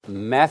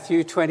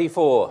Matthew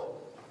 24,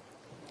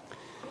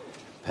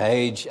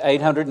 page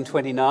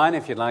 829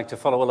 if you'd like to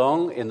follow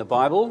along in the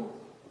Bible.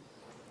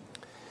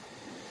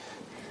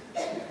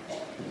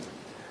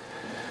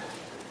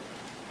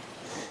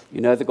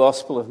 You know the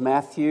Gospel of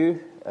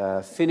Matthew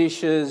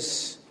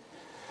finishes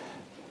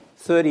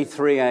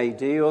 33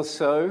 AD or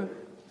so.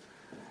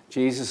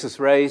 Jesus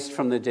is raised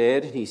from the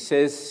dead. He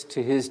says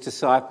to his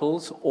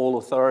disciples, "All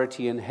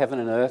authority in heaven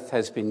and earth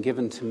has been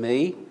given to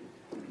me.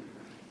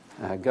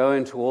 Go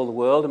into all the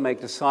world and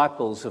make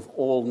disciples of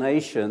all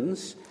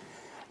nations."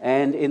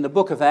 And in the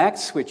book of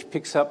Acts, which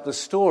picks up the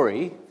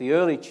story, the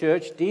early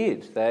church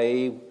did.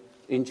 They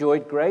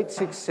enjoyed great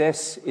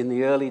success in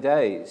the early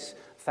days.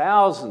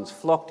 Thousands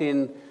flocked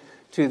in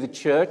to the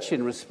church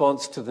in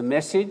response to the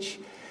message.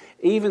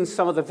 Even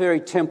some of the very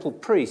temple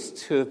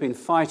priests who have been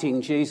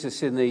fighting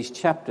Jesus in these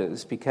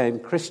chapters became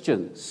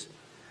Christians.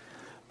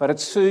 But it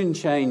soon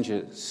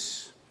changes.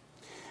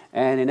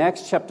 And in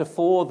Acts chapter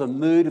 4, the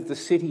mood of the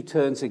city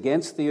turns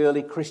against the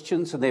early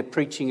Christians and their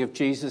preaching of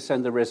Jesus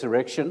and the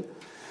resurrection.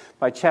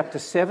 By chapter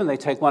 7, they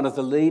take one of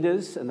the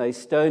leaders and they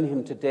stone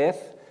him to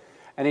death.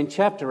 And in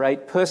chapter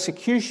 8,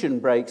 persecution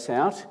breaks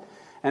out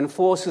and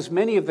forces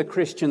many of the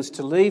Christians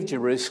to leave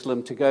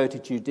Jerusalem to go to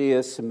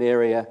Judea,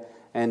 Samaria,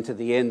 and to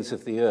the ends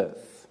of the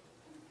earth.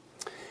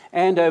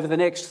 And over the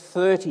next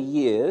 30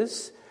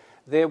 years,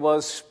 there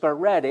was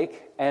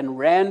sporadic and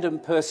random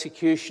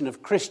persecution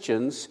of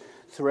Christians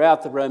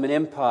throughout the Roman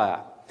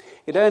Empire.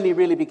 It only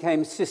really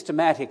became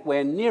systematic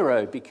when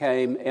Nero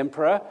became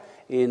emperor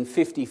in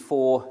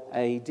 54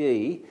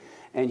 AD.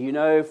 And you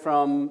know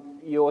from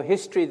your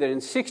history that in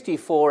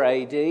 64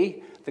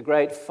 AD, the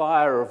Great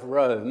Fire of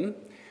Rome,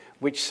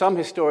 which some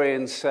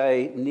historians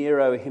say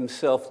Nero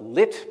himself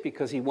lit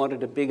because he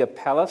wanted a bigger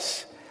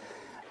palace,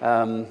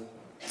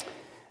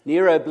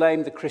 Nero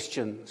blamed the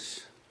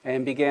Christians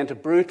and began to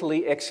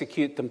brutally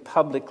execute them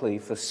publicly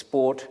for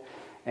sport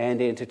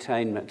and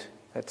entertainment.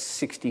 That's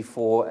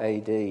 64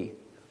 AD.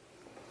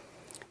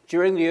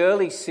 During the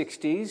early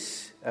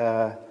 60s,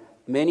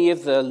 many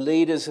of the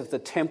leaders of the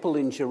temple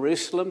in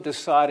Jerusalem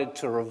decided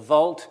to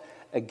revolt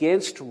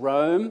against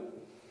Rome.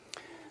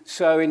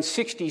 So in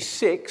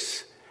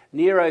 66,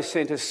 Nero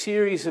sent a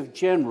series of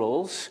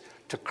generals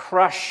to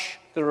crush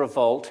the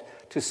revolt,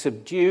 to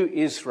subdue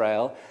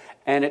Israel,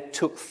 and it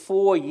took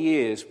 4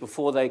 years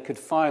before they could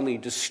finally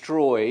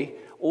destroy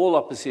all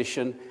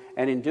opposition,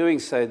 and in doing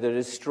so, they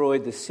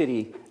destroyed the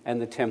city and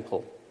the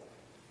temple.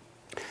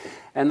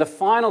 And the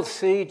final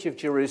siege of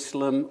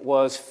Jerusalem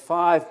was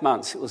 5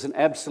 months. It was an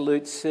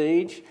absolute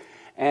siege,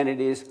 and it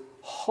is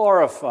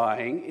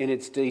horrifying in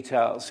its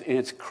details, in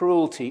its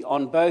cruelty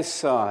on both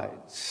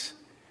sides.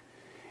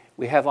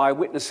 We have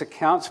eyewitness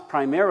accounts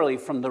primarily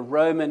from the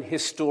Roman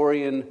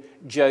historian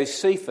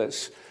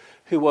Josephus,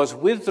 who was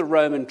with the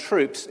Roman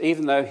troops,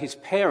 even though his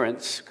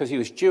parents, because he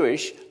was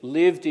Jewish,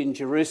 lived in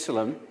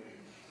Jerusalem.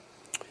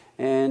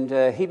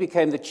 And he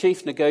became the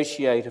chief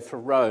negotiator for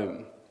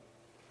Rome.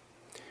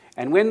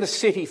 And when the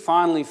city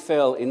finally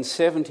fell in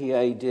 70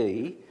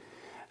 AD,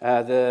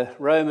 the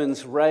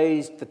Romans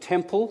razed the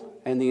temple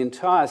and the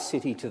entire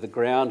city to the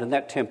ground, and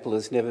that temple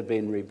has never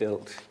been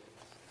rebuilt.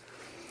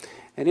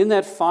 And in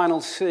that final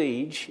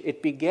siege,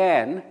 it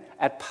began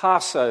at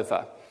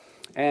Passover.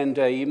 And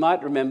you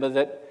might remember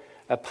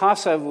that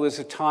Passover was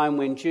a time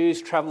when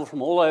Jews travelled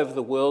from all over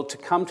the world to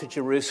come to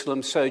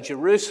Jerusalem, so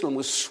Jerusalem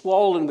was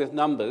swollen with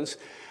numbers,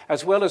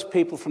 as well as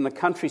people from the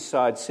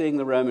countryside seeing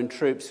the Roman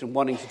troops and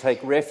wanting to take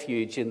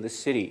refuge in the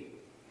city.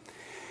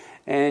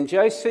 And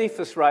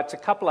Josephus writes a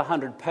couple of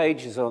 100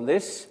 pages on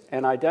this,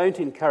 and I don't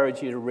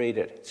encourage you to read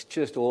it. It's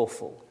just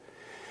awful.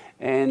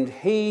 And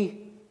he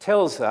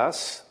tells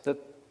us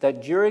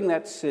that during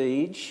that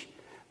siege,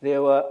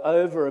 there were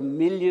over 1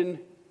 million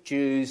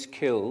Jews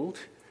killed,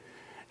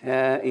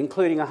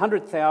 including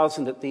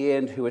 100,000 at the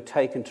end who were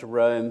taken to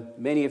Rome,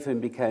 many of whom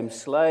became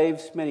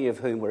slaves, many of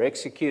whom were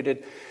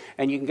executed.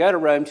 And you can go to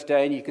Rome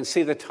today and you can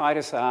see the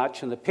Titus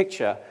Arch and the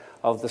picture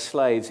of the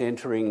slaves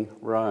entering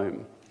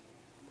Rome.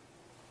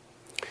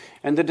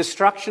 And the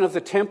destruction of the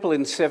temple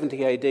in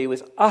 70 AD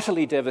was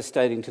utterly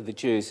devastating to the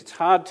Jews. It's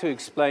hard to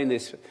explain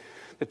this.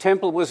 The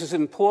temple was as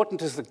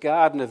important as the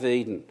Garden of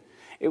Eden.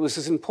 It was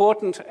as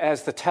important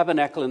as the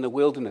tabernacle in the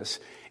wilderness.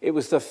 It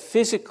was the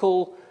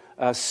physical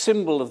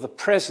symbol of the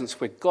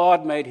presence where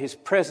God made his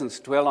presence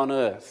dwell on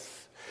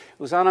earth. It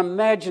was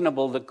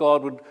unimaginable that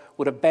God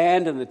would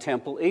abandon the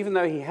temple, even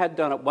though he had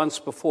done it once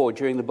before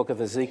during the book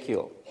of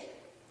Ezekiel.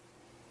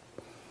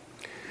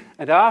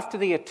 And after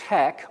the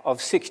attack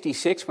of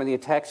 66, when the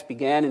attacks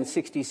began in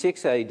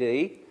 66 AD,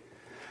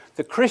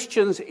 the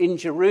Christians in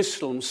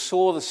Jerusalem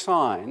saw the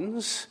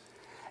signs,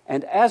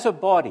 and as a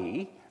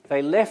body,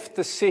 they left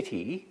the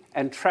city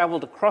and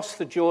travelled across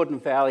the Jordan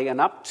Valley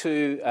and up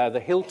to the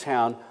hill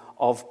town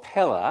of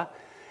Pella,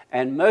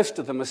 and most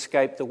of them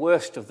escaped the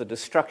worst of the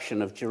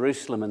destruction of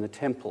Jerusalem and the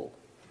temple.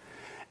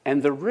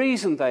 And the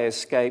reason they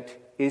escaped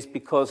is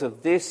because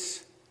of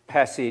this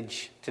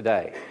passage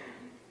today.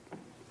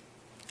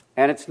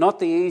 And it's not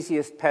the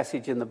easiest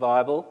passage in the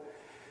Bible,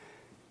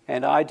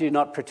 and I do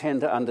not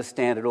pretend to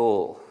understand it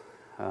all.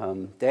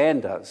 Dan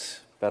does,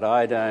 but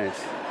I don't.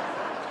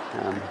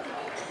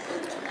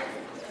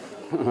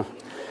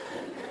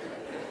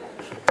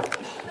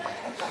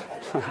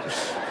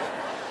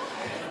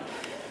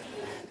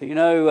 You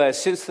know,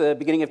 since the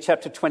beginning of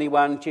chapter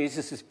 21,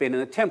 Jesus has been in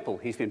the temple.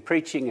 He's been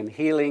preaching and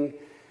healing,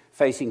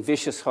 facing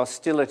vicious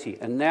hostility.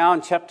 And now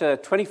in chapter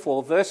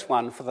 24, verse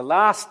 1, for the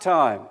last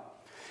time,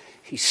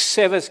 he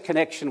severs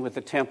connection with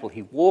the temple.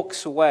 He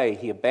walks away.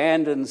 He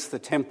abandons the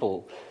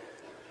temple.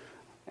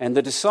 And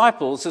the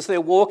disciples, as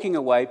they're walking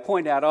away,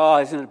 point out, oh,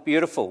 isn't it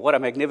beautiful? What a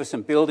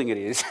magnificent building it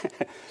is.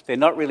 They're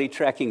not really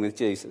tracking with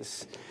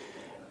Jesus.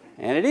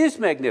 And it is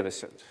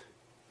magnificent.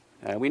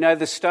 We know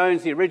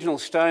the original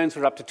stones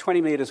were up to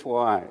 20 metres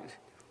wide.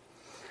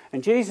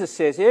 And Jesus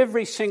says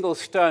every single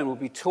stone will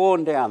be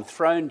torn down,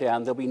 thrown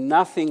down. There'll be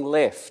nothing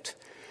left.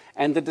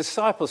 And the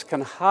disciples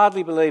can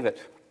hardly believe it.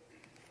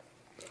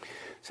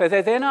 So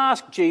they then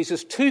ask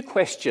Jesus two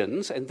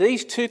questions, and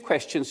these two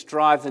questions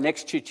drive the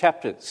next two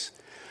chapters.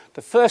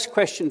 The first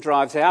question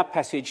drives our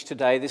passage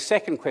today. The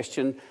second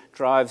question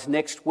drives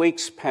next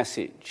week's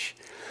passage.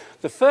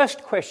 The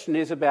first question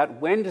is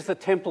about when does the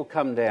temple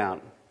come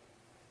down?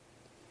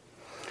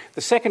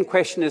 The second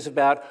question is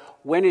about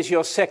when is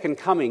your second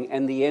coming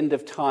and the end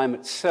of time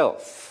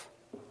itself?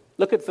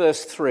 Look at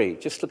verse 3.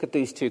 Just look at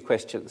these two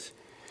questions.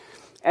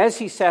 As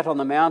he sat on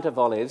the Mount of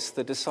Olives,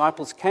 the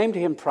disciples came to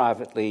him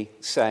privately,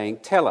 saying,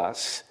 tell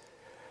us,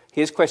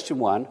 here's question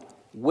 1,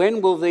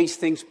 when will these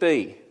things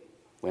be?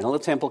 When will the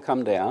temple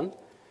come down?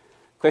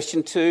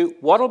 Question 2,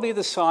 what will be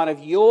the sign of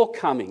your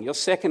coming, your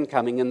second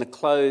coming, and the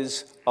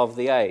close of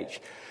the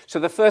age? So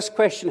the first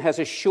question has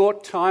a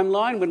short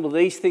timeline. When will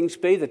these things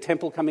be, the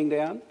temple coming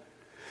down?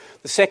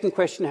 The second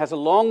question has a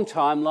long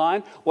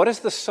timeline. What is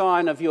the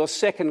sign of your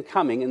second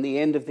coming and the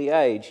end of the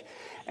age?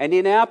 And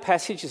in our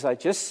passage, as I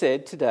just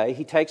said today,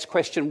 he takes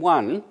question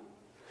 1,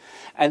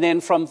 and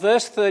then from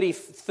verse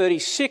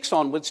 36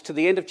 onwards to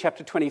the end of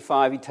chapter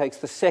 25, he takes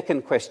the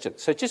second question.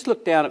 So just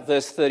look down at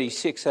verse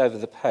 36 over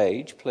the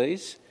page,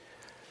 please.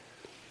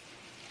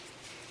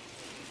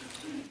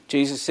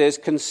 Jesus says,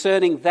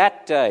 concerning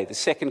that day, the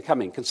second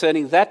coming,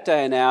 concerning that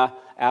day and hour,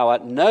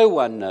 no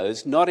one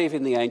knows, not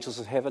even the angels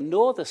of heaven,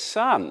 nor the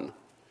Son,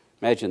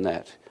 imagine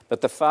that,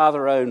 but the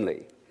Father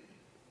only.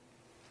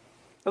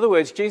 In other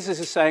words, Jesus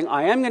is saying,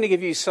 I am going to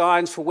give you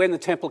signs for when the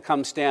temple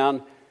comes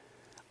down,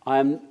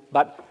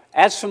 but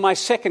as for my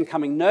second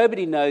coming,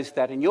 nobody knows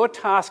that, and your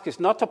task is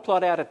not to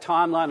plot out a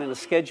timeline and a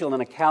schedule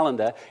and a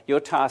calendar. Your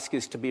task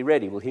is to be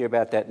ready. We'll hear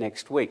about that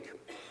next week.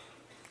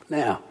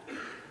 Now,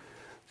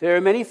 there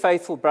are many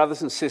faithful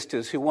brothers and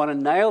sisters who want to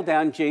nail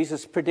down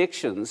Jesus'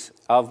 predictions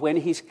of when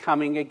he's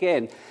coming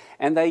again.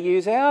 And they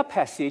use our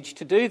passage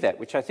to do that,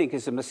 which I think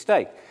is a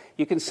mistake.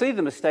 You can see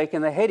the mistake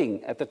in the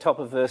heading at the top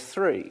of verse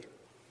 3.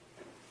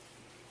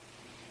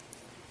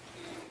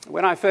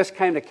 When I first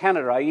came to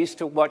Canada, I used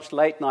to watch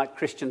late-night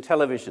Christian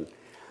television.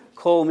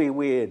 Call me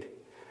weird.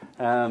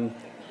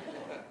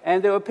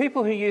 And there were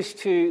people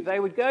who they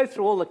would go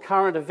through all the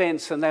current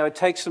events and they would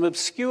take some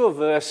obscure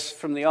verse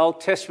from the Old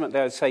Testament.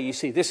 They would say, you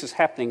see, this is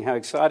happening, how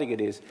exciting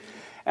it is.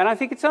 And I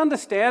think it's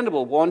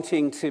understandable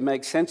wanting to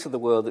make sense of the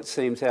world that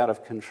seems out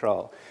of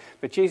control.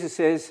 But Jesus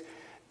says,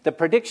 the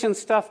prediction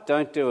stuff,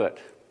 don't do it.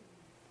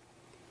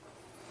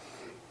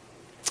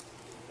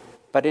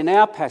 But in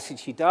our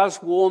passage, he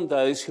does warn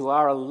those who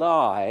are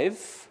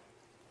alive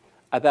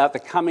about the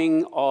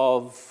coming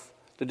of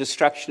the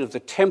destruction of the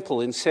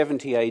temple in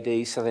 70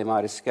 AD so they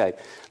might escape.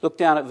 Look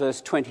down at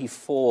verse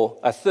 34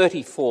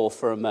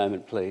 for a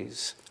moment,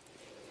 please.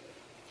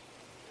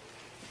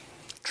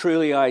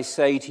 Truly I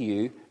say to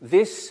you,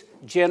 this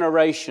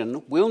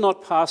generation will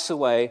not pass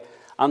away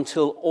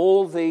until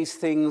all these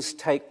things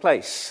take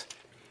place.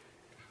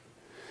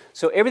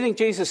 So everything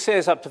Jesus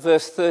says up to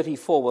verse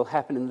 34 will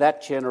happen in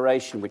that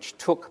generation, which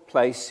took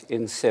place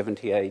in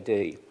 70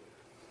 AD.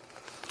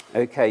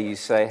 Okay, you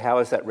say, how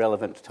is that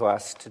relevant to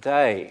us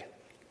today?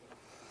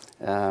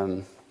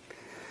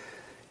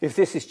 If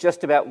this is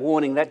just about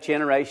warning that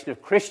generation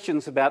of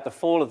Christians about the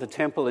fall of the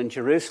temple in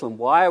Jerusalem,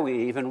 why are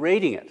we even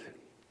reading it?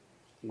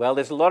 Well,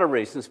 there's a lot of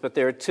reasons, but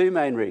there are two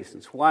main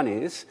reasons. One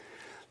is,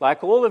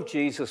 like all of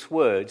Jesus'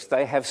 words,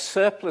 they have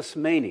surplus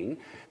meaning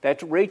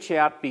that reach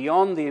out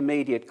beyond the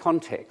immediate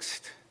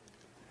context.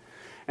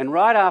 And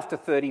right after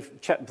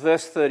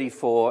verse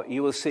 34,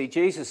 you will see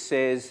Jesus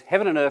says,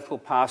 heaven and earth will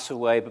pass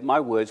away, but my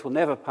words will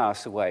never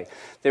pass away.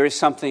 There is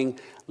something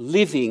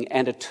living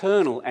and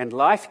eternal and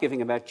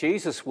life-giving about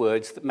Jesus'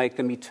 words that make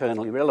them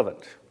eternally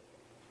relevant.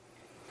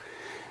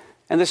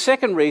 And the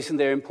second reason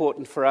they're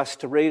important for us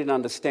to read and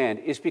understand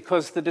is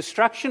because the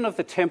destruction of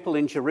the temple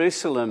in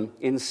Jerusalem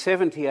in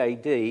 70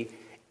 AD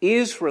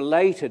is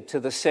related to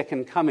the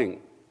second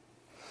coming.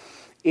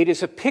 It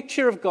is a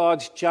picture of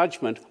God's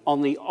judgment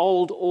on the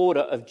old order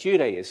of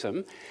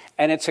Judaism,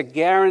 and it's a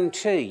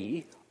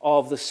guarantee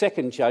of the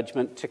second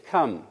judgment to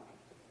come.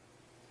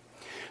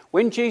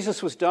 When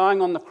Jesus was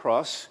dying on the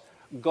cross,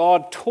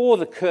 God tore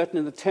the curtain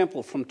in the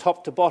temple from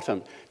top to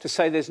bottom to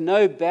say there's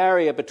no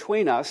barrier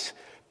between us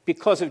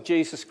because of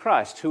Jesus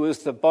Christ, who is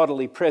the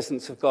bodily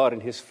presence of God in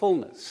his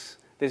fullness.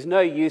 There's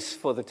no use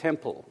for the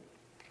temple.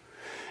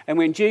 And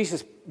when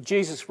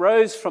Jesus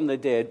rose from the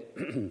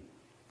dead,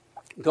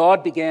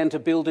 God began to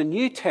build a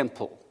new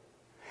temple.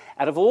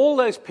 Out of all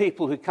those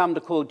people who come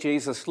to call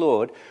Jesus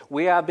Lord,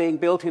 we are being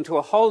built into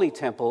a holy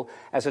temple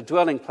as a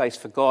dwelling place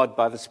for God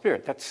by the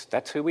Spirit.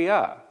 That's who we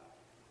are.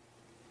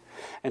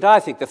 And I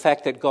think the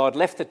fact that God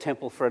left the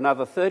temple for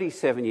another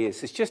 37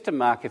 years is just a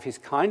mark of his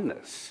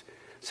kindness,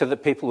 so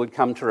that people would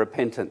come to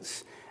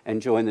repentance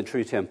and join the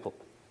true temple.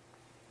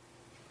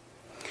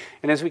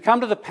 And as we come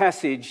to the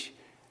passage,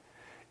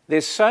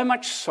 there's so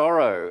much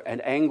sorrow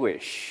and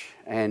anguish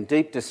and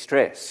deep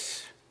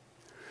distress.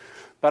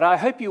 But I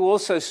hope you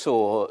also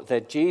saw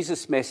that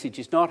Jesus' message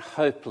is not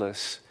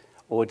hopeless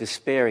or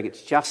despairing.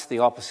 It's just the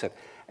opposite.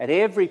 At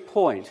every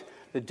point,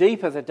 the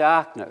deeper the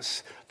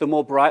darkness, the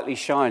more brightly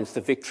shines the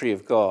victory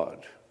of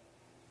God.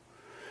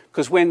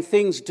 Because when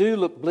things do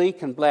look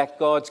bleak and black,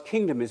 God's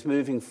kingdom is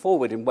moving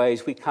forward in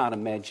ways we can't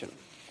imagine.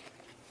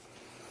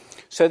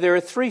 So there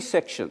are 3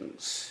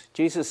 sections.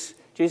 Jesus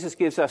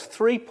gives us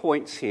 3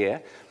 points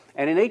here,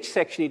 and in each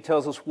section he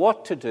tells us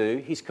what to do.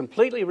 He's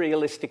completely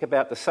realistic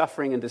about the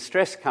suffering and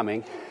distress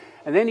coming,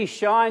 and then he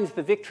shines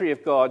the victory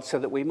of God so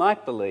that we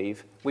might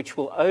believe, which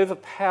will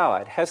overpower.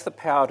 It has the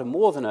power to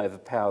more than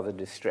overpower the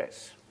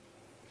distress.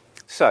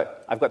 So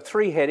I've got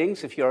 3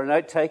 headings. If you're a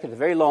note taker, they're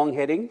very long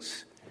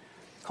headings.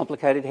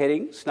 Complicated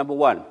headings. Number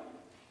 1,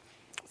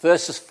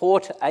 verses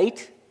 4 to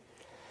 8.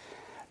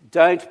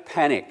 Don't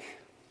panic.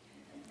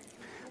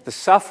 The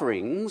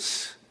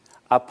sufferings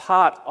are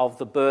part of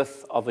the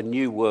birth of a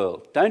new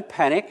world. Don't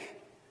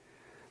panic.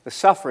 The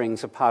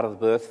sufferings are part of the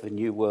birth of a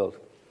new world.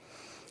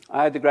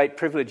 I had the great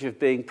privilege of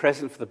being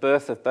present for the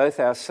birth of both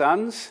our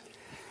sons,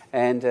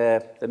 and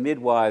the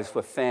midwives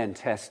were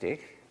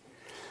fantastic.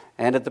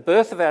 And at the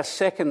birth of our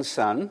second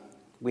son,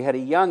 we had a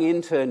young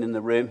intern in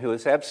the room who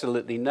was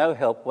absolutely no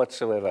help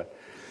whatsoever.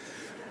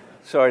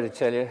 Sorry to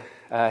tell you.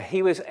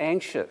 He was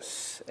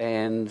anxious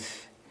and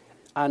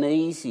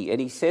uneasy, and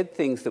he said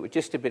things that were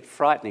just a bit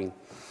frightening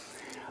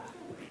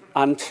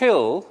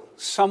until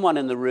someone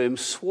in the room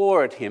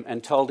swore at him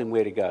and told him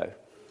where to go.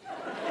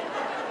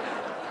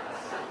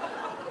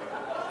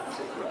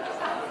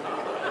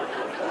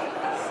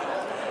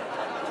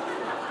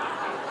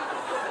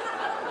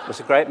 It was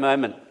a great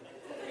moment.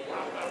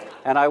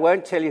 And I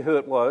won't tell you who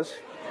it was,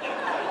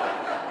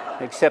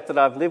 except that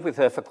I've lived with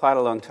her for quite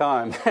a long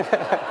time.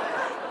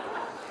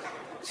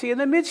 See, in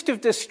the midst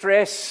of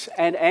distress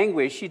and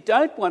anguish, you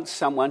don't want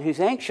someone who's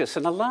anxious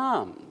and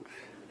alarmed.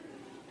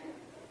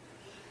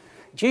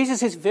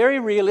 Jesus is very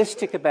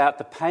realistic about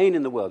the pain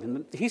in the world.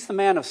 And he's the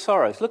man of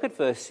sorrows. Look at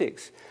verse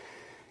 6.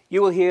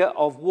 You will hear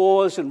of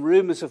wars and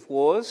rumours of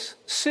wars.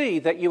 See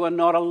that you are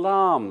not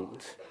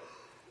alarmed.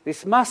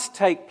 This must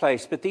take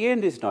place, but the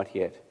end is not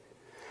yet.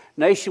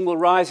 Nation will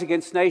rise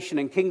against nation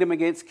and kingdom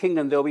against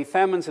kingdom. There will be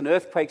famines and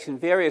earthquakes in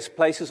various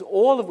places,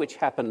 all of which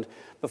happened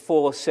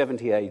before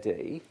 70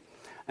 AD.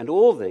 And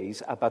all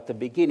these are but the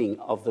beginning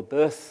of the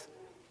birth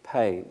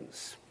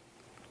pains.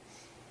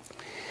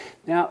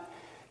 Now,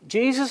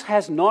 Jesus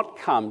has not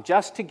come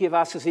just to give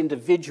us as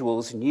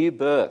individuals new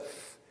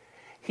birth.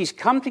 He's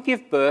come to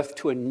give birth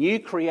to a new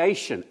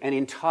creation, an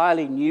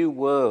entirely new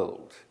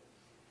world.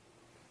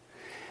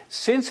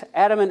 Since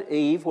Adam and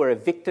Eve were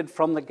evicted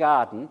from the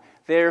garden,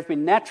 there have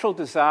been natural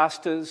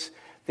disasters,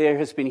 there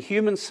has been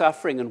human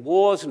suffering and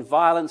wars and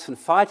violence and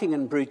fighting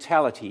and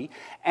brutality,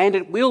 and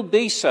it will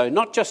be so,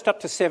 not just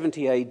up to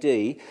 70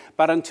 AD,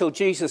 but until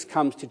Jesus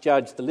comes to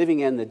judge the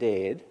living and the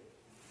dead.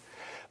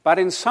 But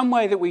in some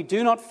way that we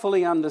do not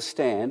fully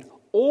understand,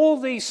 all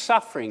these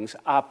sufferings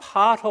are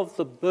part of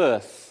the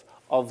birth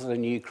of the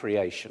new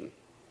creation.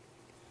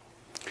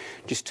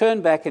 Just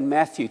turn back in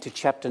Matthew to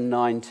chapter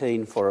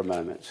 19 for a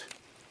moment.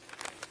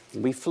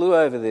 We flew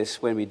over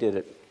this when we did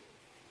it.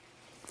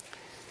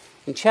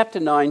 In chapter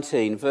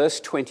 19,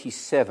 verse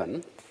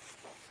 27,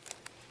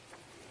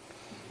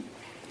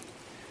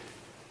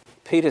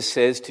 Peter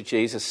says to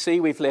Jesus, "See,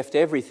 we've left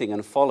everything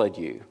and followed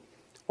you.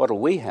 What'll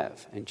we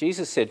have?" And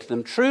Jesus said to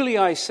them, "Truly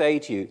I say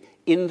to you,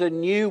 in the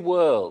new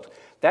world,"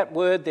 that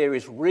word there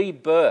is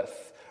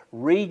rebirth,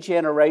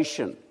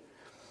 regeneration.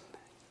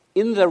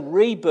 In the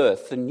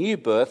rebirth, the new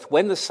birth,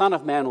 when the Son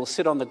of Man will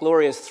sit on the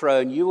glorious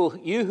throne, you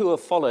who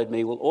have followed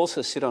me will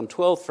also sit on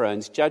 12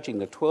 thrones, judging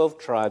the 12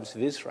 tribes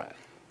of Israel.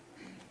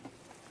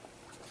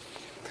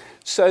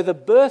 So the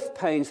birth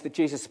pains that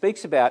Jesus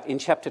speaks about in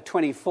chapter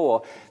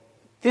 24,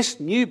 this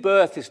new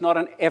birth is not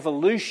an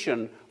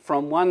evolution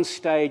from one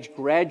stage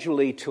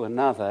gradually to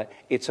another.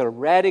 It's a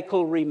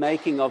radical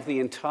remaking of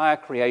the entire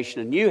creation,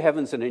 a new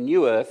heavens and a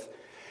new earth.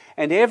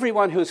 And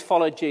everyone who has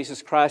followed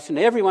Jesus Christ and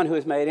everyone who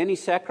has made any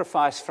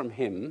sacrifice from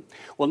him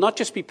will not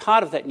just be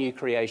part of that new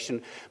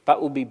creation,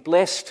 but will be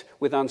blessed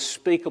with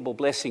unspeakable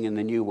blessing in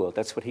the new world.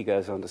 That's what he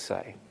goes on to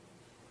say.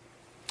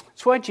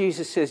 That's why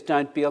Jesus says,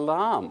 don't be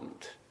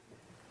alarmed.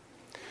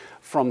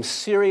 From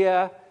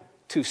Syria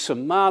to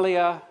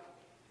Somalia,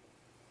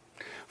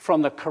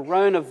 from the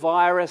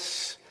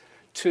coronavirus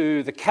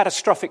to the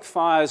catastrophic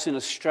fires in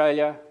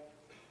Australia,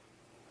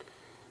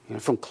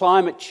 from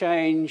climate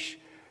change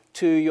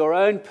to your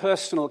own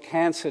personal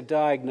cancer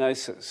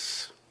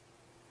diagnosis,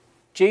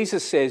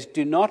 Jesus says,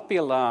 do not be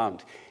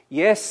alarmed.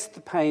 Yes,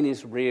 the pain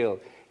is real.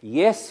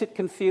 Yes, it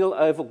can feel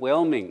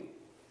overwhelming.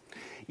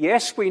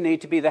 Yes, we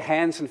need to be the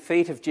hands and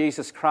feet of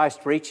Jesus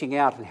Christ, reaching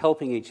out and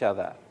helping each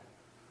other.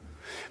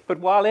 But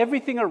while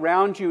everything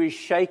around you is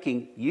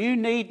shaking, you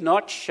need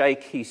not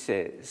shake, he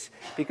says,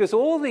 because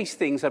all these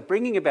things are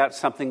bringing about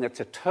something that's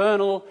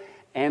eternal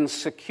and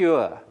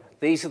secure.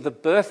 These are the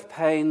birth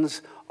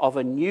pains of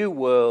a new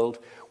world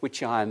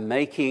which I am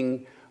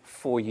making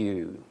for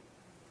you.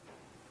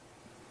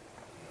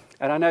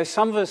 And I know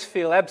some of us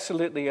feel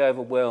absolutely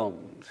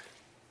overwhelmed,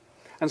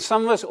 and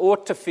some of us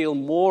ought to feel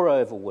more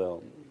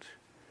overwhelmed.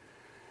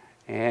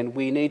 And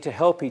we need to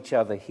help each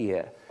other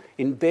here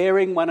in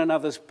bearing one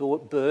another's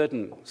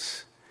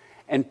burdens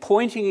and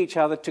pointing each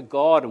other to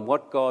God and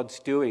what God's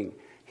doing.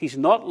 He's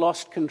not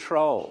lost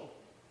control.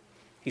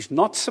 He's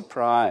not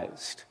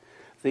surprised.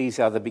 These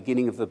are the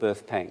beginning of the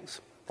birth pangs.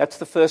 That's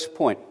the first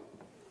point.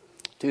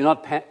 Do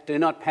not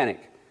panic.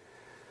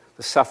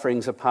 The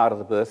sufferings are part of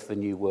the birth of a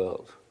new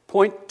world.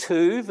 Point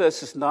 2,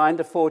 verses 9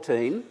 to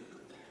 14.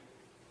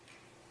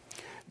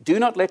 Do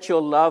not let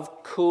your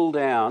love cool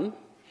down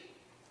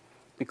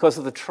because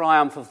of the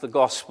triumph of the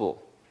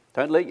gospel.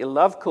 Don't let your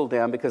love cool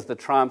down because of the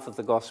triumph of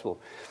the gospel.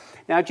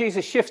 Now,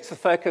 Jesus shifts the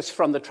focus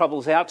from the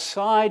troubles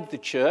outside the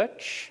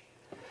church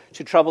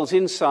to troubles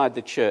inside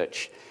the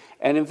church.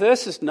 And in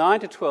verses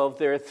 9 to 12,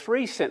 there are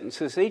 3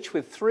 sentences, each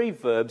with 3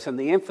 verbs, and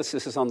the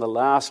emphasis is on the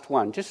last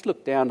one. Just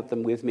look down at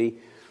them with me.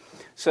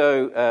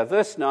 So,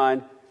 verse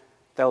 9,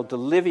 they'll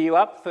deliver you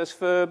up, first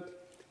verb,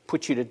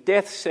 put you to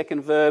death,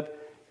 second verb,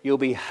 you'll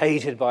be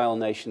hated by all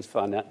nations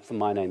for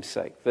my name's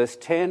sake. Verse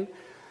 10,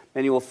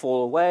 many will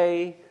fall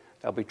away,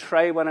 they'll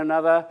betray one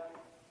another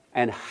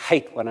and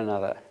hate one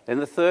another. Then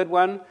the third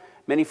one,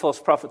 many false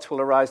prophets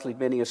will arise, lead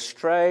many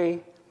astray.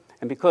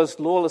 And because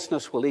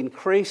lawlessness will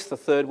increase, the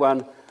third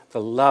one,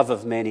 the love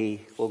of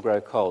many will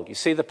grow cold. You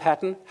see the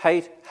pattern?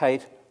 Hate,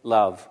 hate,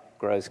 love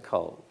grows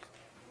cold.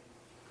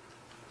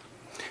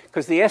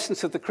 Because the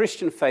essence of the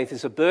Christian faith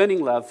is a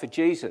burning love for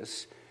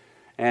Jesus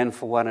and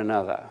for one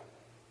another.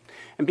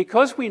 And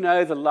because we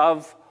know the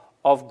love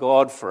of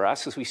God for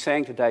us, as we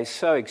sang today, is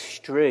so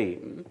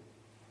extreme,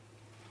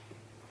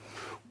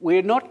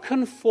 we're not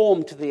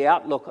conformed to the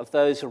outlook of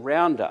those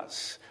around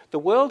us. The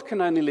world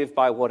can only live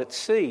by what it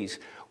sees.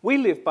 We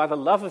live by the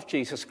love of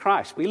Jesus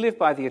Christ. We live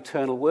by the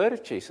eternal word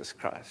of Jesus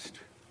Christ.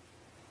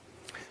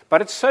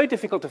 But it's so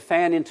difficult to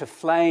fan into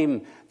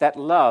flame that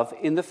love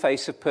in the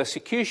face of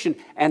persecution,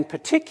 and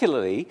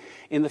particularly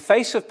in the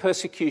face of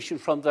persecution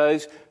from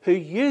those who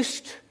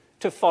used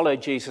to follow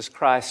Jesus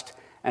Christ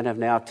and have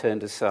now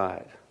turned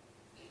aside.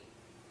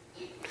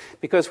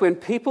 Because when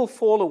people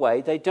fall away,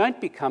 they don't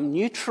become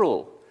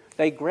neutral.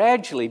 They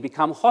gradually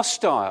become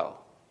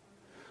hostile.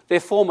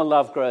 Their former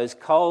love grows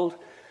cold,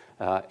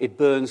 it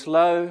burns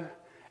low,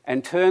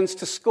 and turns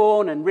to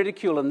scorn and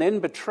ridicule and then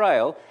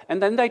betrayal,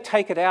 and then they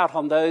take it out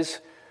on those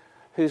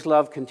whose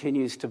love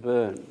continues to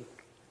burn.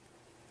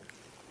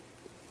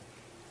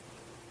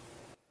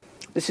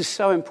 This is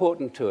so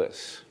important to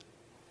us.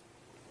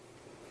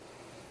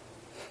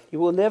 You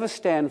will never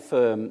stand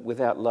firm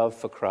without love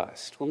for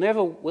Christ. We'll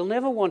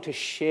never want to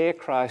share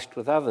Christ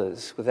with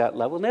others without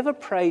love. We'll never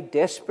pray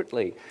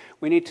desperately.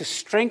 We need to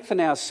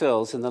strengthen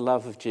ourselves in the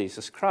love of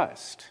Jesus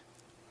Christ.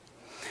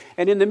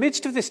 And in the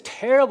midst of this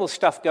terrible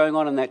stuff going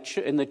on in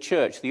the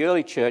church, the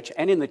early church,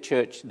 and in the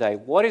church today,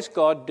 what is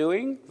God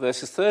doing?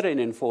 Verses 13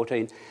 and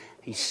 14,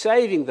 he's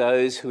saving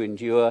those who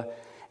endure,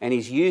 and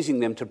he's using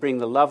them to bring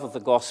the love of the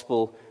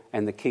gospel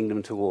and the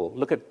kingdom to all.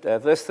 Look at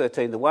verse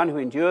 13. The one who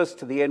endures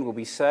to the end will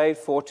be saved.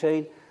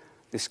 14.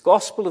 This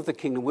gospel of the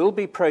kingdom will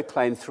be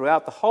proclaimed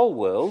throughout the whole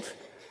world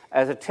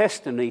as a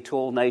testimony to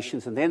all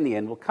nations, and then the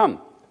end will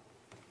come.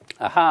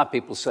 Aha,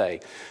 people say.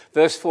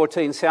 Verse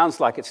 14 sounds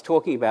like it's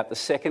talking about the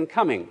second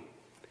coming.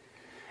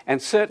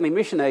 And certainly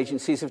mission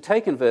agencies have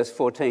taken verse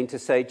 14 to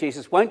say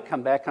Jesus won't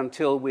come back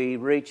until we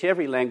reach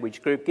every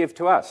language group, give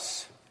to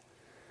us.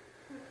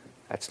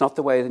 That's not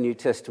the way the New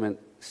Testament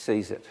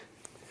sees it.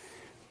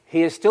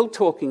 He is still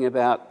talking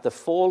about the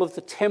fall of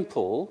the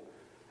temple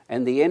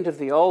and the end of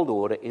the old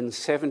order in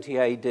 70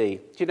 AD. Do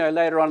you know,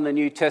 later on in the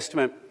New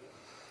Testament,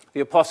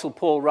 the Apostle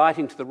Paul,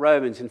 writing to the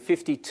Romans in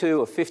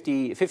 52 or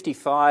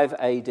 55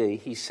 AD,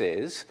 he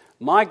says,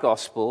 my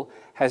gospel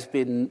has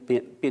been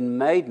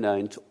made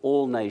known to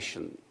all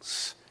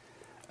nations,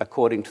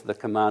 according to the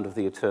command of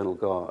the eternal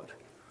God.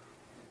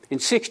 In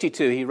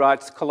 62, he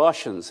writes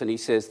Colossians, and he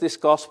says, this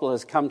gospel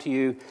has come to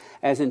you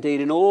as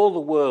indeed in all the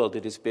world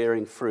it is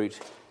bearing fruit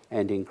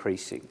and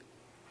increasing.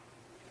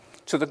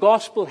 So the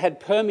gospel had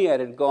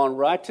permeated, gone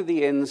right to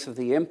the ends of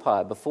the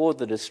empire before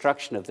the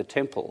destruction of the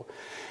temple.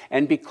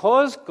 And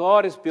because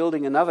God is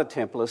building another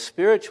temple, a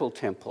spiritual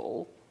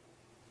temple,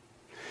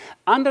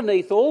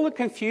 underneath all the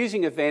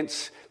confusing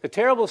events, the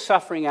terrible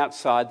suffering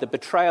outside, the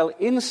betrayal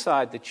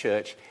inside the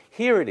church,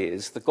 here it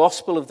is, the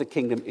gospel of the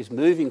kingdom is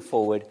moving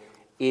forward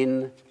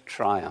in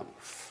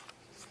triumph.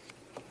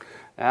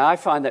 Now, I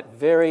find that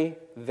very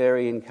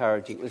very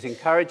encouraging. It was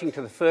encouraging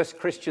to the first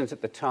Christians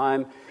at the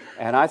time,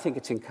 and I think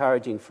it's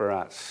encouraging for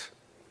us.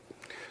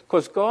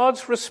 Because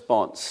God's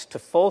response to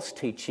false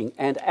teaching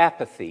and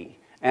apathy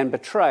and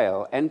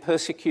betrayal and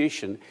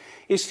persecution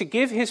is to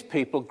give his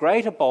people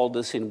greater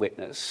boldness in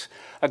witness,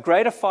 a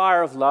greater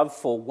fire of love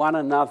for one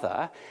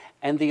another,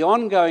 and the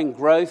ongoing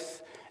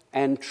growth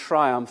and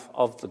triumph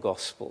of the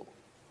gospel.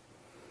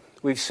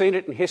 We've seen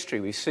it in history,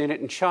 we've seen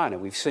it in China,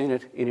 we've seen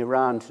it in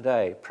Iran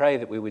today. Pray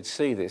that we would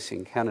see this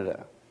in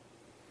Canada.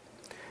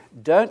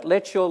 Don't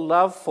let your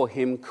love for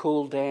him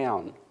cool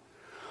down.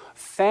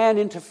 Fan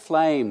into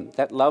flame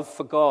that love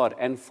for God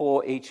and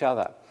for each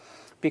other.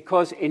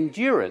 Because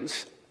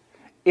endurance,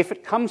 if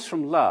it comes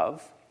from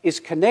love, is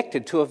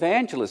connected to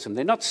evangelism.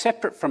 They're not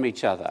separate from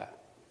each other.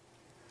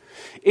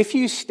 If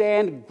you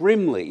stand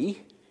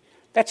grimly,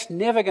 that's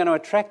never going to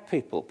attract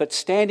people. But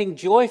standing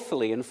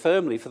joyfully and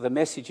firmly for the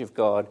message of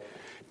God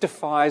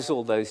defies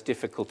all those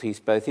difficulties,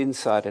 both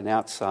inside and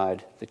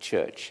outside the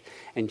church.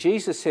 And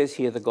Jesus says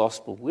here the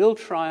gospel will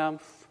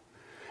triumph.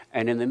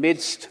 And in the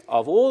midst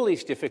of all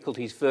these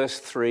difficulties, verse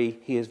 3,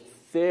 he is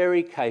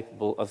very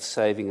capable of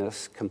saving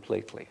us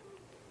completely.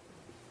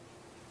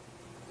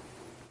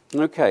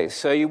 Okay,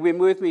 so you've been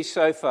with me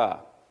so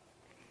far.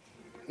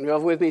 You're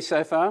with me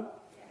so far?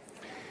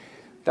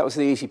 That was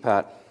the easy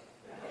part.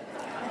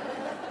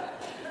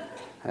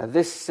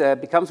 This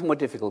becomes more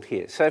difficult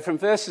here. So from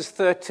verses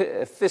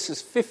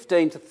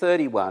 15 to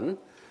 31,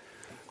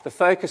 the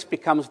focus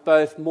becomes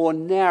both more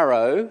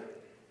narrow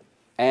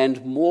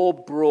and more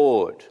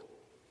broad.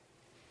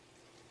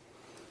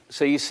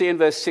 So you see in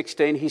verse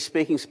 16, he's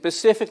speaking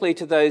specifically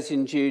to those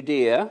in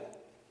Judea.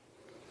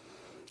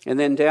 And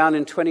then down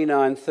in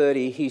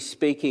 29:30, he's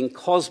speaking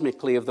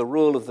cosmically of the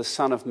rule of the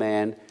Son of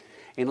Man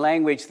in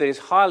language that is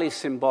highly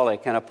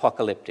symbolic and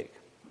apocalyptic.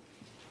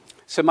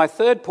 So my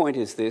third point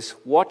is this: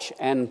 watch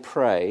and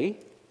pray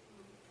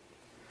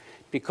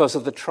because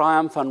of the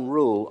triumph and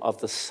rule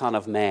of the Son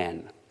of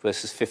Man,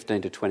 verses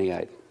 15 to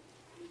 28.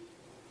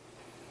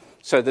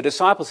 So the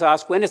disciples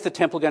ask, when is the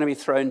temple going to be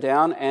thrown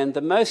down? And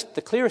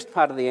the clearest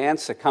part of the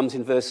answer comes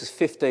in verses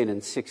 15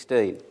 and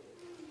 16,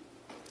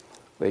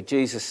 where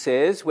Jesus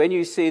says, when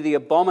you see the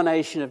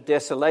abomination of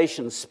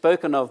desolation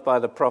spoken of by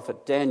the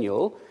prophet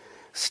Daniel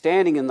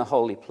standing in the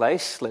holy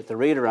place, let the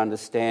reader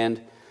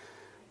understand,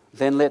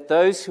 then let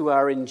those who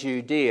are in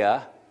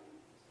Judea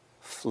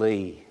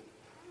flee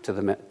to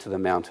the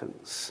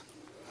mountains.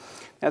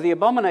 Now, the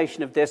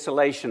abomination of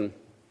desolation,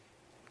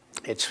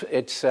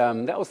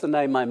 that was the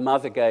name my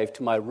mother gave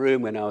to my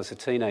room when I was a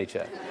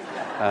teenager.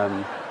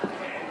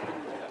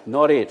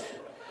 Not it.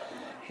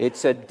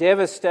 It's a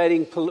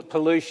devastating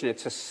pollution.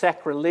 It's a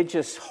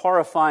sacrilegious,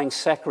 horrifying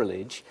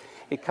sacrilege.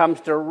 It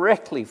comes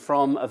directly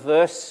from a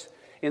verse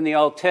in the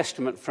Old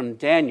Testament from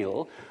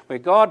Daniel, where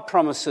God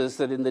promises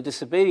that in the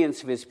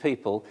disobedience of his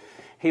people,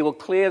 he will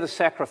clear the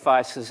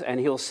sacrifices and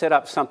he'll set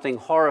up something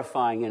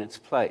horrifying in its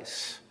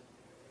place.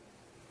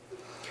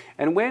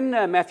 And when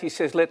Matthew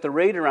says, let the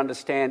reader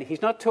understand,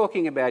 he's not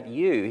talking about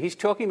you. He's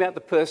talking about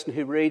the person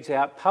who reads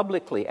out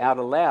publicly, out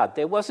aloud.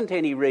 There wasn't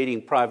any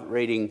private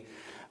reading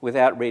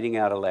without reading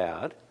out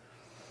aloud.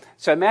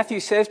 So Matthew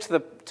says to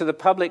the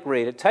public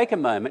reader, take a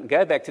moment and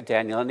go back to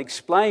Daniel and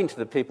explain to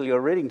the people you're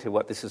reading to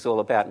what this is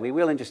all about. And we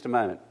will in just a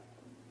moment.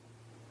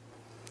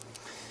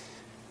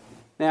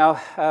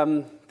 Now,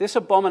 this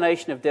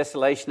abomination of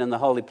desolation in the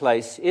holy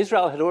place,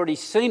 Israel had already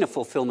seen a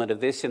fulfillment of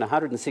this in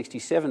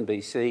 167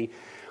 BC,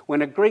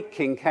 when a Greek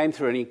king came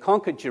through and he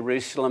conquered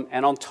Jerusalem,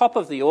 and on top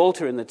of the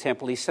altar in the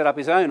temple, he set up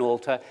his own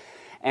altar,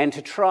 and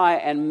to try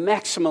and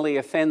maximally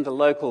offend the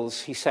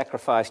locals, he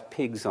sacrificed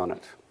pigs on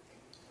it.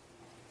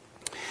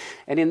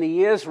 And in the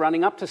years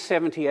running up to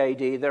 70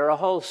 AD, there are a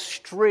whole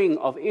string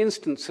of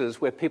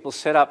instances where people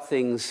set up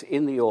things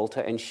in the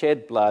altar and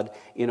shed blood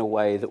in a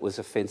way that was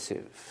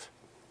offensive.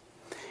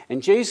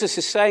 And Jesus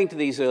is saying to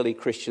these early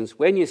Christians,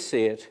 when you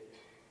see it,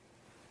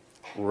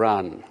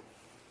 run.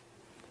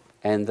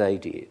 And they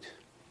did.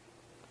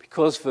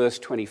 Because, verse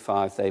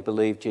 25, they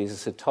believed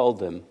Jesus had told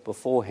them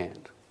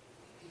beforehand.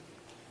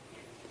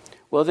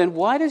 Well, then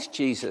why does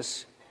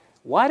Jesus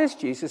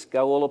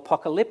go all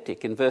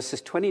apocalyptic in verses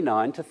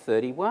 29 to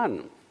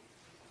 31?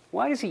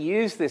 Why does he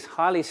use this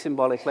highly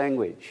symbolic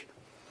language?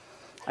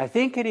 I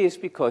think it is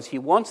because he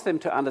wants them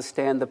to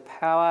understand the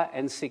power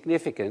and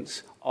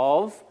significance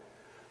of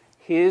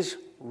his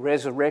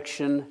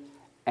resurrection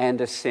and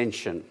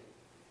ascension.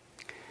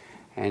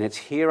 And it's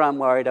here I'm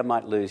worried I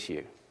might lose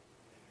you.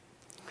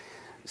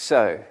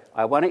 So,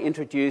 I want to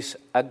introduce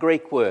a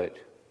Greek word.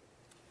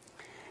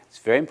 It's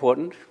very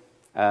important.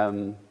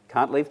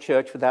 Can't leave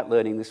church without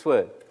learning this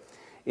word.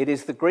 It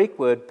is the Greek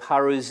word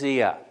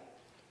parousia.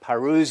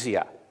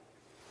 Parousia.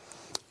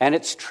 And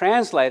it's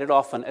translated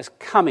often as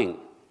coming.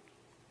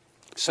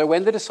 So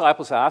when the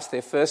disciples ask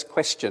their first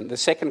question, the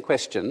second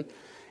question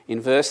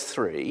in verse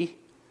 3,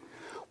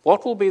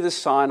 what will be the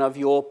sign of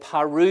your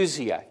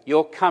parousia,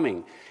 your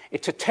coming?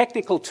 It's a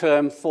technical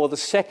term for the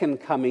second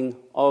coming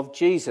of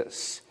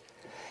Jesus.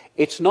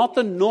 It's not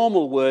the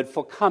normal word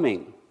for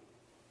coming.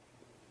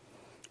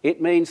 It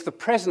means the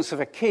presence of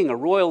a king, a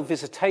royal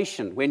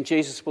visitation, when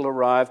Jesus will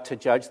arrive to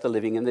judge the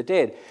living and the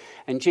dead.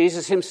 And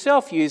Jesus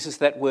himself uses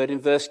that word in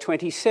verse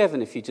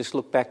 27, if you just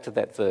look back to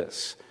that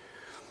verse.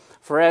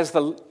 For as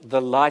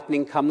the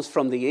lightning comes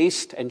from the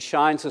east and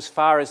shines as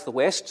far as the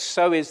west,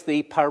 so is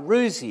the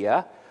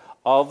parousia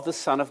of the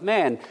Son of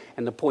Man.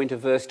 And the point of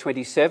verse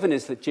 27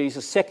 is that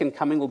Jesus' second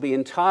coming will be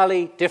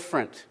entirely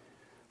different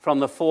from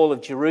the fall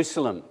of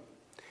Jerusalem.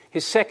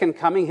 His second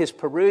coming, his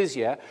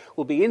parousia,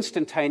 will be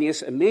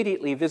instantaneous,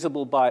 immediately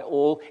visible by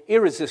all,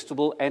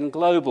 irresistible and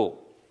global.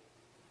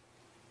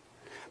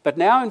 But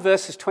now in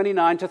verses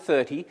 29 to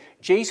 30,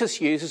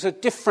 Jesus uses a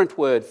different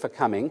word for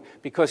coming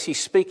because he's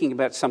speaking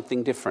about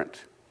something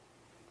different.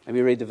 Let me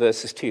read the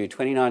verses to you,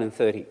 29 and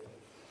 30.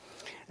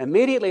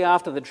 Immediately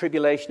after the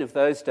tribulation of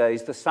those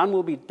days, the sun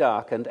will be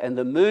darkened, and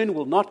the moon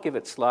will not give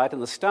its light,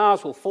 and the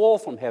stars will fall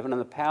from heaven,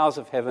 and the powers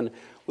of heaven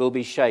will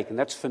be shaken.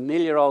 That's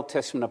familiar Old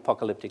Testament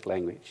apocalyptic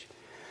language.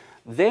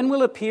 Then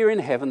will appear in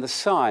heaven the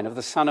sign of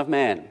the Son of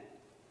Man.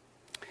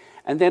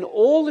 And then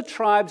all the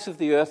tribes of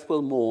the earth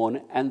will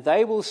mourn, and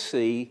they will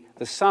see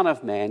the Son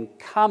of Man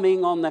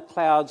coming on the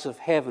clouds of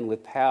heaven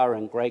with power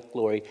and great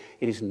glory.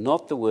 It is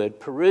not the word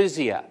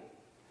parousia.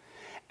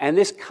 And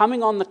this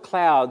coming on the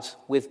clouds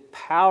with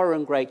power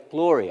and great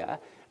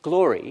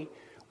glory,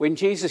 when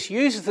Jesus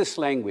uses this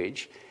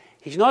language,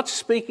 he's not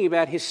speaking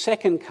about his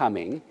second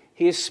coming.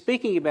 He is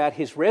speaking about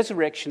his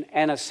resurrection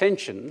and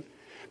ascension,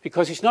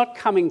 because he's not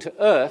coming to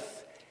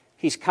earth,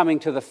 he's coming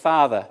to the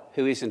Father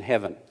who is in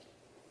heaven.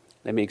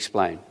 Let me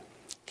explain.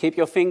 Keep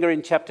your finger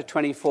in chapter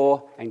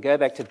 24 and go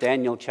back to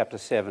Daniel chapter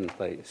 7,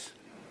 please.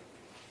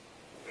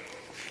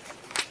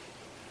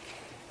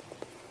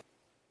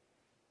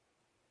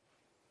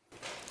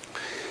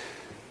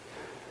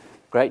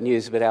 Great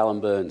news about Alan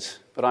Burns,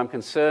 but I'm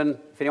concerned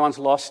if anyone's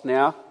lost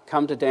now,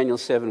 come to Daniel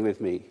 7 with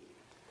me,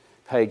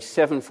 page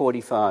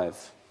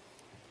 745.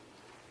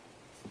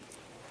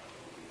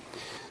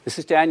 This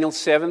is Daniel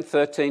 7,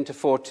 13 to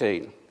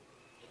 14.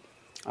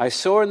 I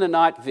saw in the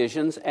night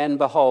visions, and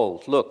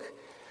behold, look,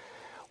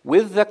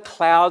 with the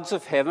clouds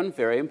of heaven,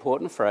 very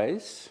important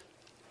phrase,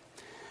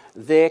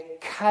 there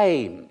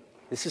came,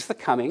 this is the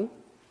coming,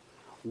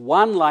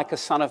 one like a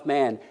son of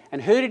man.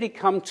 And who did he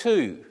come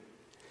to?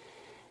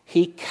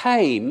 He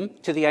came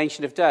to the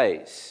Ancient of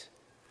Days,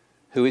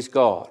 who is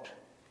God,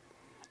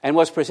 and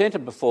was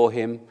presented before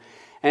him,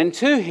 and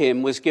to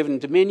him was given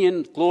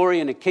dominion,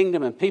 glory, and a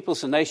kingdom, and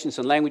peoples and nations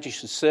and languages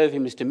should serve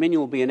him. His dominion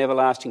will be an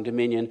everlasting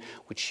dominion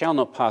which shall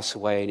not pass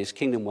away, and his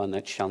kingdom one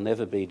that shall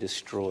never be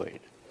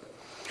destroyed.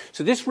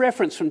 So this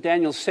reference from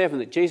Daniel 7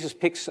 that Jesus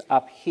picks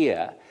up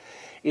here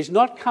is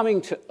not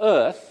coming to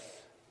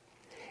earth,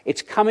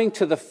 it's coming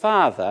to the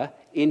Father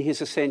in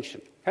his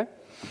ascension. Okay?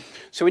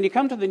 So when you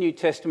come to the New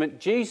Testament,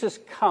 Jesus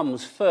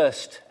comes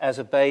first as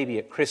a baby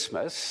at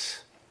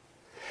Christmas,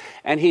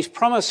 and he's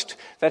promised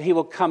that he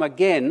will come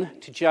again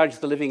to judge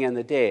the living and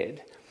the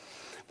dead.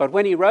 But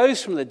when he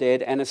rose from the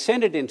dead and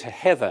ascended into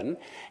heaven,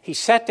 he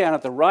sat down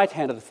at the right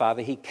hand of the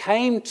Father. He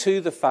came to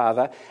the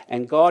Father,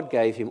 and God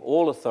gave him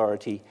all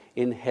authority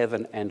in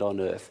heaven and on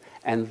earth.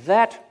 And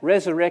that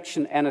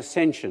resurrection and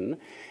ascension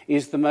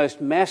is the most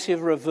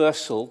massive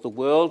reversal the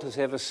world has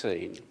ever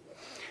seen.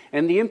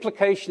 And the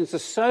implications are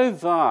so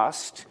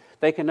vast,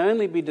 they can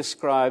only be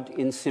described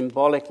in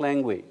symbolic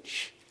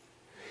language.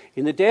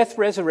 In the death,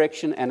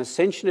 resurrection, and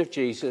ascension of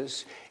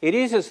Jesus, it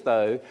is as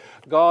though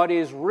God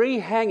is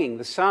rehanging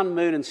the sun,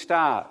 moon, and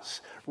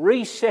stars,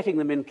 resetting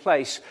them in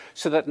place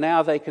so that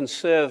now they can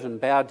serve and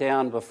bow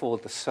down before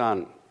the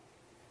Son.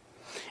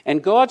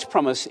 And God's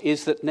promise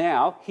is that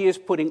now he is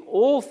putting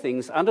all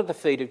things under the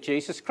feet of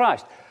Jesus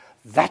Christ.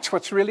 That's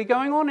what's really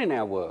going on in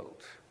our world.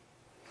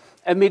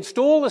 Amidst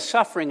all the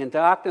suffering and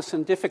darkness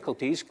and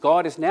difficulties,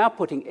 God is now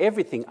putting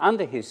everything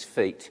under his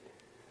feet.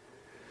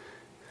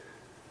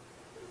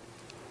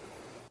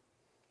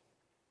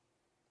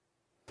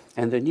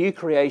 And the new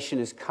creation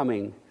is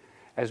coming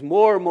as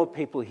more and more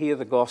people hear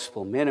the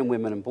gospel, men and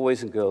women and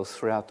boys and girls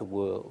throughout the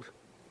world.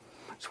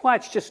 That's why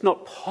it's just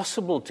not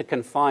possible to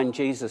confine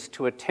Jesus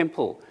to a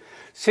temple.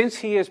 Since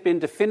he has been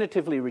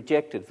definitively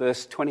rejected,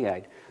 verse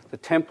 28, the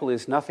temple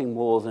is nothing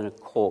more than a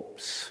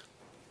corpse.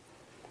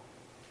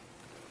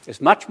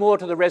 There's much more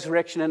to the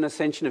resurrection and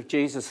ascension of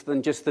Jesus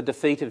than just the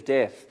defeat of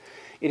death.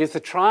 It is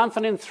the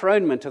triumphant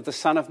enthronement of the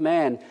Son of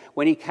Man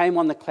when he came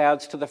on the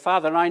clouds to the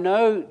Father. And I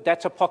know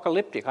that's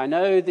apocalyptic. I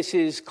know this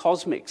is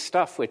cosmic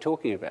stuff we're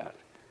talking about.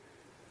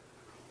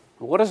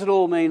 But what does it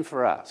all mean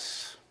for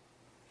us?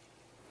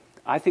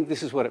 I think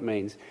this is what it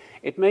means.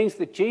 It means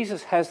that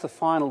Jesus has the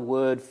final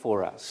word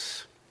for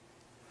us.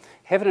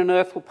 Heaven and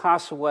earth will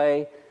pass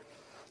away.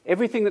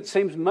 Everything that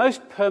seems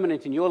most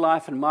permanent in your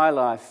life and my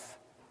life,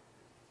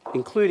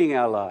 including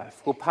our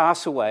life, will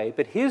pass away,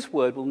 but his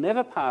word will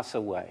never pass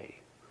away.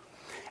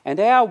 And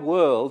our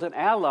world and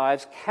our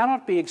lives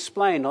cannot be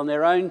explained on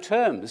their own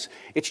terms.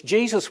 It's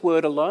Jesus'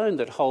 word alone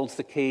that holds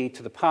the key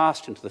to the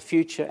past and to the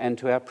future and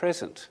to our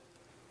present.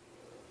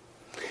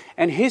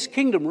 And his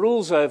kingdom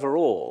rules over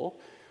all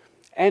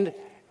and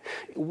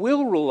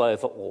will rule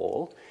over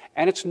all,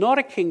 And it's not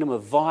a kingdom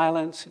of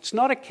violence. It's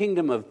not a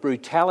kingdom of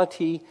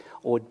brutality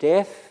or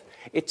death.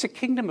 It's a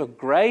kingdom of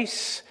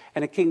grace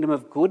and a kingdom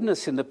of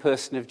goodness in the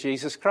person of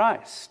Jesus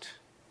Christ.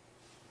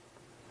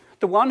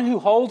 The one who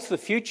holds the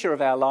future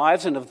of our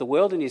lives and of the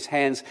world in his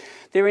hands,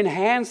 they're in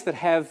hands that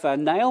have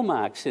nail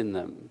marks in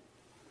them.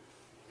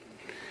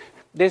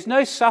 There's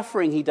no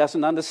suffering he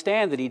doesn't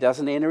understand, that he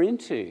doesn't enter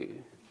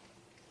into.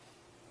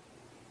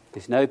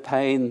 There's no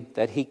pain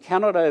that he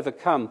cannot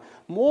overcome,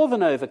 more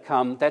than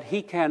overcome, that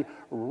he can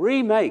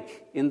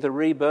remake in the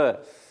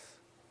rebirth.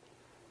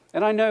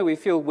 And I know we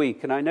feel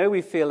weak, and I know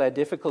we feel our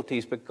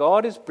difficulties, but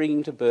God is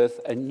bringing to birth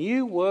a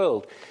new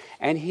world,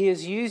 and he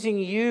is using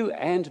you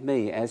and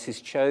me as his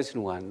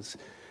chosen ones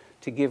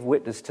to give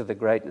witness to the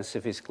greatness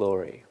of his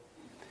glory.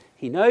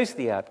 He knows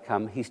the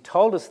outcome, he's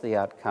told us the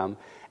outcome,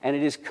 and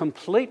it is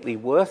completely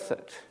worth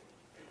it.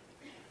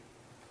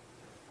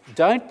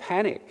 Don't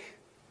panic.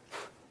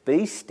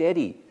 Be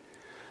steady.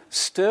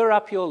 Stir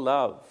up your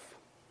love.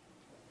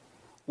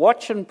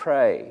 Watch and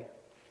pray.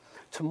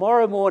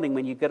 Tomorrow morning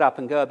when you get up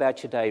and go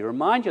about your day,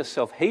 remind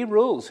yourself he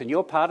rules and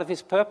you're part of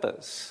his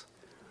purpose.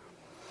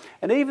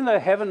 And even though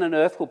heaven and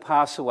earth will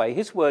pass away,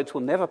 his words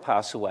will never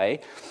pass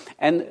away.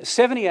 And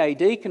 70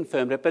 AD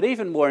confirmed it, but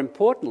even more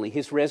importantly,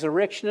 his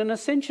resurrection and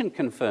ascension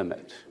confirm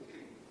it.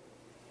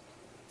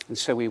 And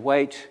so we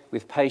wait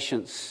with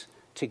patience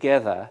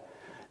together,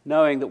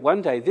 knowing that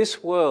one day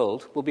this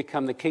world will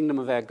become the kingdom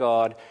of our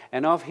God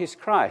and of his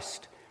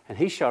Christ, and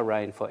he shall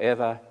reign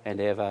forever and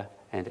ever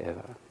and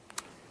ever.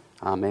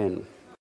 Amen.